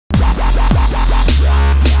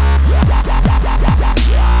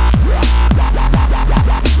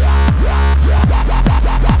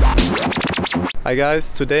Hi guys,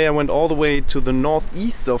 today I went all the way to the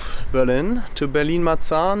northeast of Berlin, to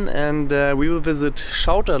Berlin-Marzahn, and we will visit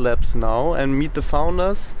Shoutr Labs now and meet the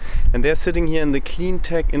founders. And they're sitting here in the Clean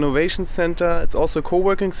Tech Innovation Center. It's also a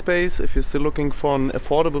co-working space if you're still looking for an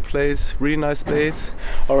affordable place, really nice space.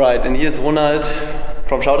 Alright, and here's Ronald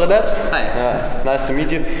from Shoutr Labs. Hi. Nice to meet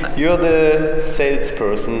you. Hi. You're the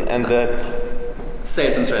salesperson and the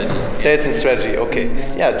Sales and strategy. Sales and strategy, okay.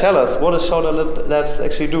 Yeah, tell us, what is Shoutr Labs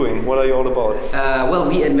actually doing? What are you all about? Well,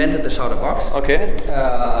 we invented the Shoutr box. Okay.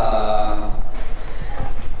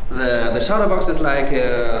 The Shoutr box is like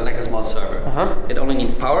a small server. It only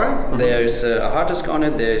needs power. There's a hard disk on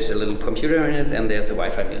it, there's a little computer in it, and there's a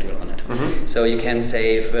Wi-Fi module on it. So you can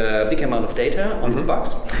save a big amount of data on this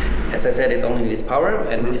box. As I said, it only needs power,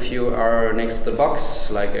 and if you are next to the box,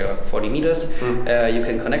 like 40 meters, you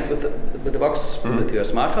can connect with the box with your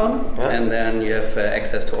smartphone, and then you have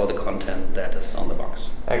access to all the content that is on the box.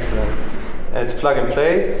 Excellent. It's plug and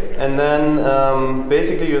play, and then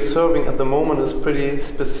basically your serving at the moment is pretty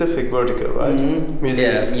specific vertical, right?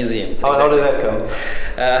 Museums. Yeah, museums. How did that come?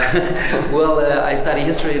 Well, I study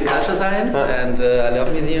history and culture science, and I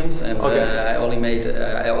love museums, and I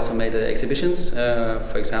also made exhibitions,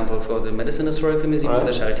 for example, for the Medicine Historical Museum of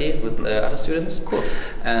the Charité with other students. Cool.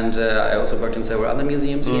 And I also worked in several other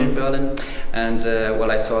museums here in Berlin, and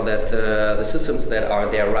well, I saw that the systems that are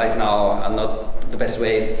there right now are not the best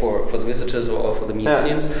way for the visitors or for the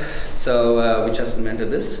museums. So we just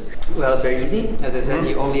invented this. Well, it's very easy. As I said,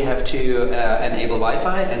 you only have to enable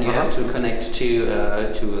Wi-Fi, and you have to connect to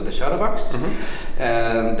the Shoutr box.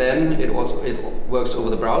 And then it works over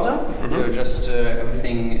the browser. You're just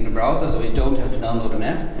everything in the browser, so you don't have to download an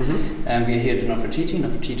app. And we're here to Nefertiti.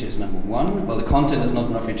 Nefertiti is number one. Well, the content is not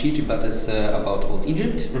Nefertiti, but it's about Old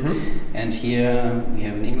Egypt. And here we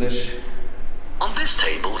have in English. On this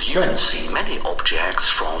table, you can see many objects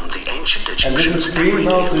from the ancient Egyptians' And this is screen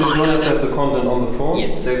now, so you don't have to have the content on the phone.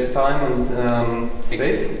 Yes. Saves time and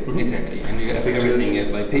space. Exactly. And you have everything. You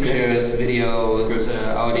have like pictures, videos,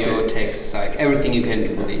 audio, text, like everything you can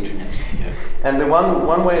do with the internet. And the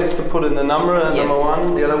one way is to put in the number, number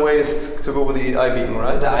one. The other way is to go with the iBeacon,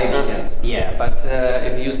 right? The iBeacon, yeah. But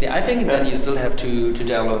if you use the iBeacon, then you still have to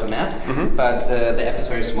download an app. But the app is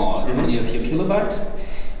very small. It's only a few kilobytes.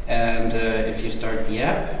 And if you start the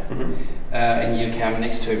app and you come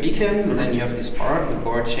next to a beacon, then you have this bar. The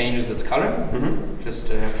bar changes its color. Just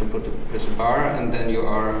have to push a bar, and then you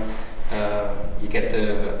get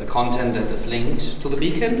the content that is linked to the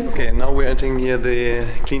beacon. Okay, now we're entering here the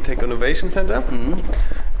Clean Tech Innovation Center.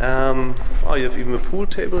 Oh, you have even a pool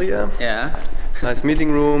table here. Yeah. Nice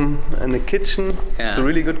meeting room and a kitchen. Yeah. It's a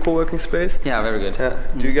really good co-working space. Yeah, very good.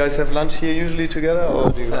 Do you guys have lunch here usually together, or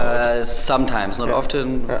do you sometimes, not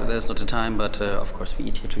often. There's not the time, but of course we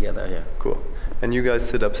eat here together. Yeah. Cool. And you guys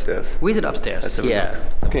sit upstairs? We sit upstairs. Yeah.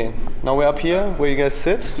 Okay. Now we're up here where you guys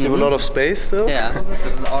sit. You have a lot of space still. Yeah.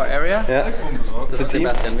 This is our area. Yeah. This is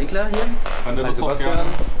Sebastian Winkler here. Hi, Sebastian.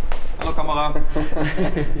 Hello, camera.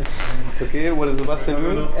 Okay, what is Sebastian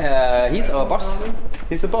doing? He's our boss.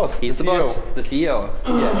 He's the boss. He's the boss. The CEO.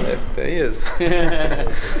 Yeah, there he is.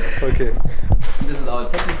 Okay. This is our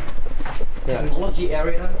technology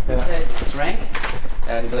area. It's Rank.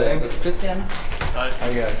 And this is Christian. Hi.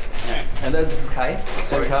 Hi guys. Yeah. And this is Kai.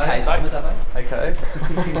 Sorry, Kai. Kai ist auch mit dabei. Hi Kai.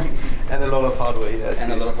 And a lot of hardware here.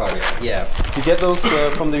 And a lot of hardware, yeah. You get those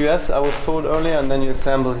from the US, I was told earlier, and then you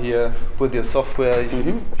assemble here with your software.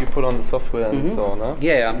 You put on the software and so on, huh?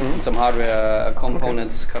 Yeah. Some hardware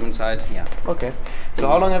components come inside, yeah. Okay. So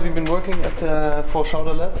how long have you been working at for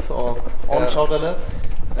Shoutr Labs or on Shoutr Labs?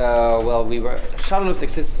 Well, Shoutr Labs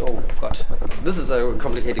exists, oh god, this is a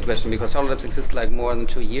complicated question because Shoutr Labs exists like more than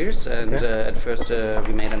 2 years, and at first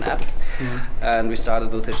we made an app, and we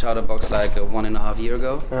started with the Shoutr box like 1.5 years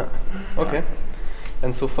ago. Okay.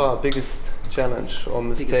 And so far, biggest challenge or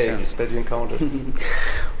mistake that you encountered?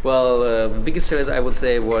 Well, the biggest challenge I would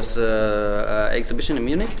say was exhibition in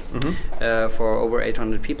Munich for over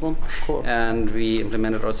 800 people. Cool. And we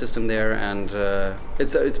implemented our system there, and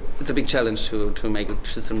it's a big challenge to make a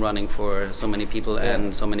system running for so many people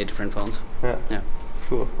and so many different phones. Yeah. It's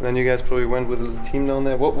cool. And then you guys probably went with a little team down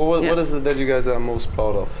there. What is it that you guys are most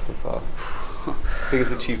proud of so far?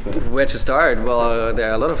 Biggest achievement? Where to start? Well,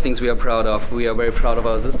 there are a lot of things we are proud of. We are very proud of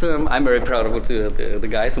our system. I'm very proud of the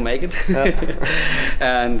guys who make it.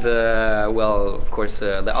 And well, of course,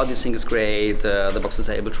 the audio sync is great. The boxes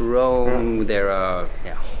are able to roam. There are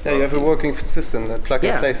you have a working system, a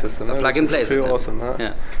plug-and-play system. A plug-and-play system. Pretty awesome, huh?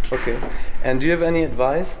 Yeah. Okay. And do you have any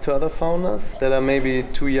advice to other founders that are maybe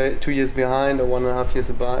 2 years behind or 1.5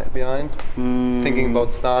 years behind, thinking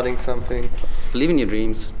about starting something? Believe in your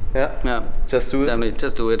dreams. Yeah? Yeah. Just do it? Definitely,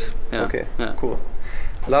 just do it. Yeah. Okay, yeah. cool.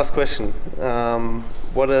 Last question.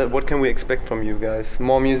 What can we expect from you guys?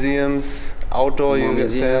 More museums, outdoor? More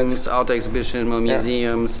museums, outdoor exhibition, more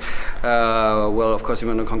museums. Well, of course, we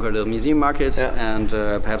want to conquer the museum market and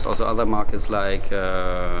perhaps also other markets like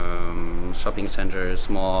shopping centers,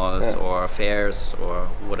 malls, or fairs, or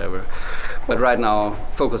whatever. But right now,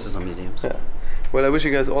 focus is on museums. Yeah. Well, I wish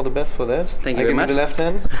you guys all the best for that. Thank you very much. I give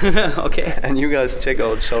you the left hand. Okay. And you guys check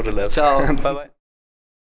out Shoutr Labs. Ciao. Bye bye.